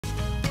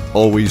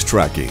Always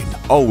tracking,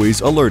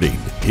 always alerting.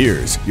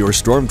 Here's your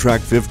Storm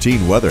Track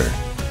 15 weather.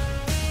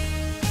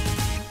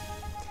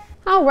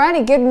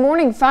 Alrighty, good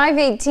morning,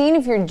 5:18.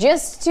 If you're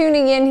just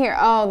tuning in here,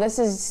 oh, this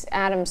is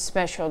Adam's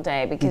special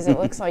day because it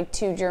looks like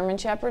 2 German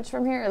Shepherds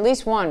from here, at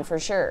least one for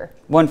sure.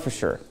 One for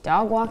sure.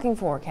 Dog walking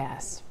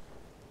forecast.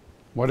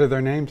 What are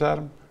their names,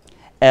 Adam?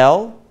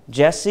 Elle,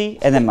 Jessie,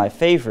 and then my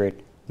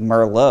favorite,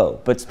 Merlot,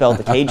 but spelled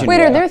the Cajun Wait,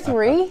 way. are there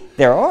 3?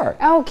 There are.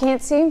 Oh,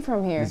 can't see him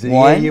from here. Is it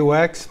One.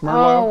 EAUX, Oh,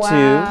 Merlot?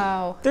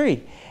 wow. 2,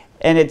 3.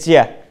 And it's,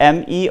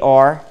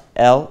 M-E-R-L-E-A-U-X.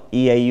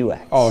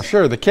 Oh,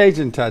 sure. The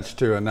Cajun touch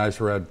to a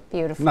nice red,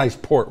 Beautiful. nice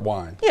port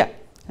wine. Yeah.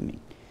 I mean,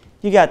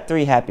 you got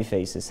 3 happy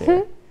faces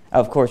there.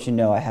 Of course, you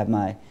know I have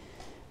my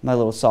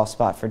little soft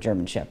spot for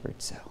German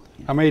Shepherds. So,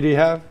 How many do you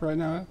have right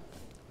now?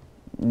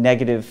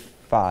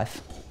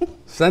 -5.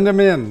 Send them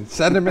in.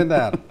 Send them in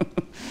that.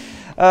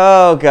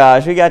 Oh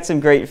gosh, we got some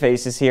great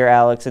faces here,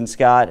 Alex and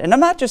Scott. And I'm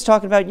not just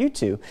talking about you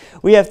two.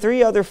 We have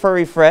 3 other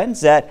furry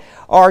friends that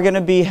are going to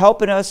be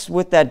helping us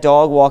with that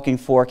dog walking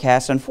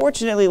forecast.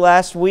 Unfortunately,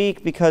 last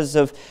week, because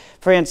of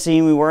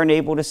Francine, we weren't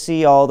able to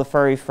see all the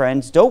furry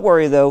friends. Don't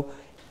worry though,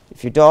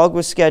 if your dog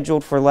was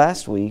scheduled for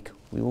last week,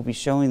 we will be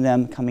showing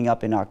them coming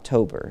up in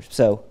October.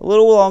 So a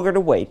little longer to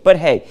wait. But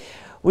hey,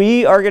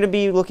 we are going to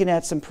be looking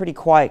at some pretty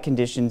quiet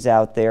conditions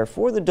out there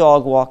for the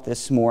dog walk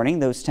this morning.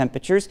 Those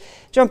temperatures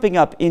jumping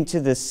up into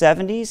the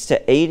 70s to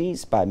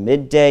 80s by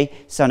midday.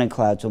 Sun and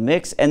clouds will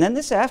mix. And then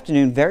this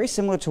afternoon, very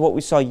similar to what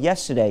we saw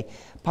yesterday,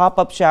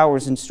 pop-up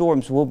showers and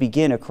storms will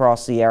begin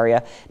across the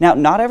area. Now,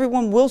 not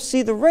everyone will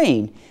see the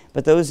rain,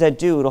 but those that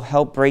do, it'll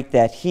help break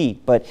that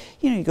heat. But,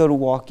 you go to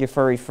walk your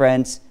furry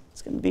friends.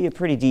 It's going to be a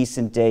pretty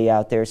decent day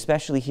out there,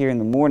 especially here in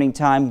the morning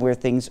time where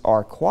things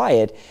are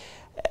quiet.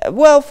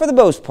 Well, for the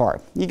most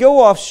part. You go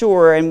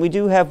offshore, and we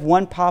do have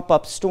one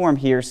pop-up storm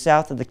here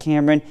south of the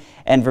Cameron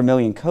and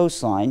Vermilion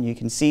coastline. You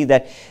can see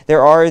that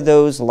there are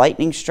those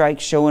lightning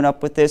strikes showing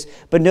up with this,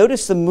 but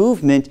notice the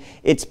movement.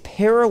 It's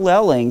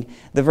paralleling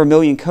the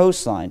Vermilion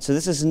coastline. So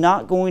this is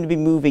not going to be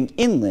moving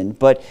inland,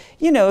 but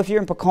if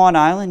you're in Pecan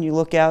Island, you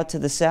look out to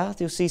the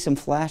south, you'll see some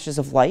flashes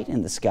of light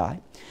in the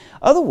sky.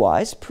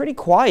 Otherwise, pretty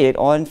quiet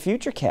on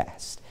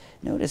Futurecast.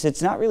 Notice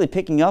it's not really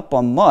picking up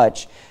on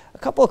much. A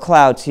couple of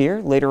clouds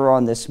here later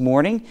on this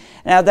morning.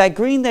 Now that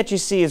green that you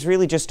see is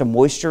really just a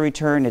moisture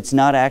return. It's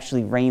not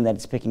actually rain that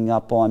it's picking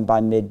up on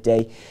by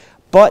midday.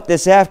 But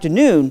this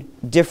afternoon,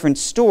 different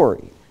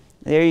story.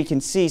 There you can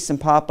see some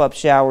pop-up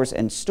showers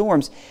and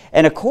storms.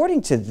 And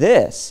according to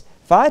this,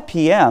 5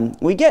 p.m.,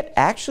 we get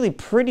actually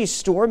pretty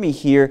stormy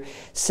here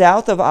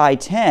south of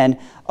I-10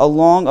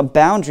 along a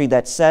boundary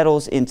that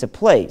settles into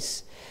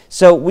place.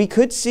 So we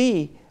could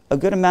see a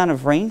good amount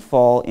of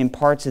rainfall in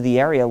parts of the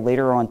area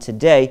later on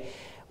today,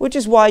 which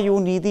is why you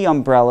will need the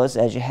umbrellas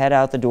as you head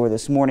out the door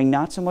this morning,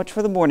 not so much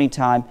for the morning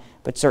time,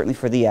 but certainly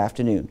for the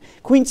afternoon.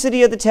 Queen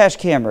City of the Tash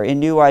Camera in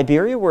New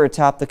Iberia. We're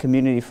atop the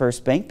Community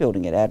First Bank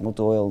building at Admiral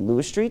Doyle and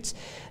Lewis Streets.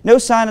 No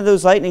sign of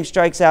those lightning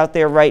strikes out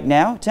there right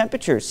now.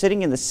 Temperatures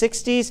sitting in the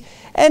 60s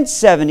and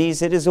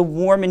 70s. It is a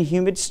warm and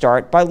humid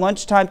start. By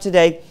lunchtime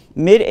today,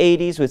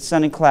 mid-80s with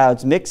sun and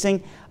clouds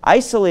mixing.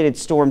 Isolated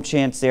storm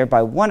chance there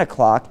by 1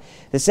 o'clock.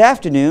 This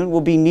afternoon will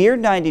be near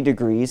 90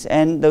 degrees,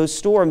 and those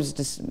storms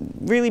just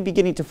really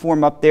beginning to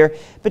form up there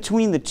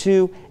between the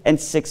 2 and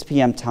 6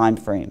 p.m. time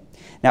frame.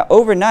 Now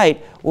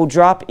overnight we'll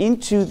drop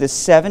into the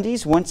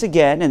 70s once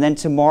again, and then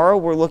tomorrow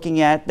we're looking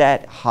at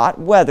that hot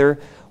weather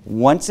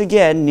once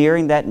again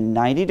nearing that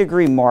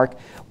 90-degree mark,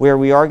 where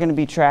we are going to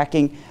be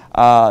tracking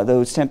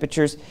those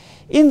temperatures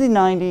in the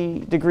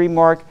 90-degree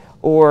mark,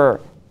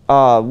 or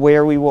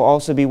where we will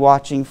also be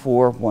watching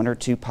for 1 or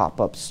 2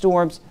 pop-up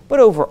storms, but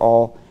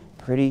overall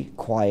pretty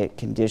quiet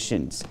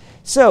conditions.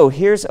 So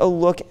here's a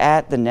look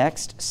at the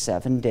next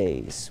 7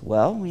 days.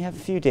 Well, we have a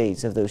few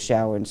days of those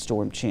shower and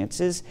storm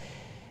chances,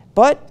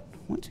 but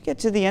once we get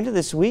to the end of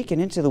this week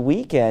and into the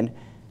weekend,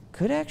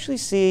 could actually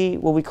see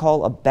what we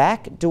call a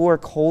backdoor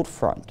cold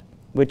front,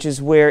 which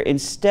is where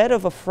instead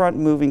of a front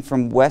moving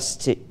from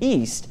west to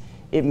east,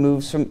 it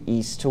moves from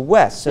east to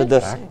west. So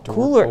the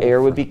cooler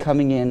air would be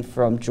coming in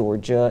from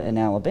Georgia and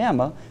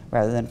Alabama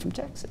rather than from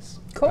Texas.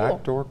 Cool.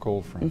 Backdoor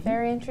cold front.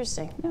 Very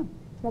interesting. Yeah.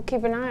 We'll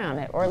keep an eye on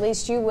it, or at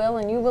least you will,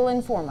 and you will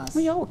inform us.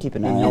 Well, y'all will keep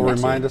an eye on And it. you'll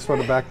remind us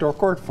what a backdoor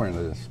cold front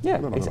is. Yeah,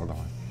 Thanks, Adam.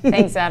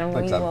 Thanks,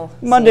 We Adam. will.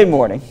 Monday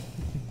morning.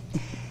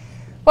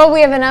 Well,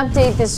 we have an update this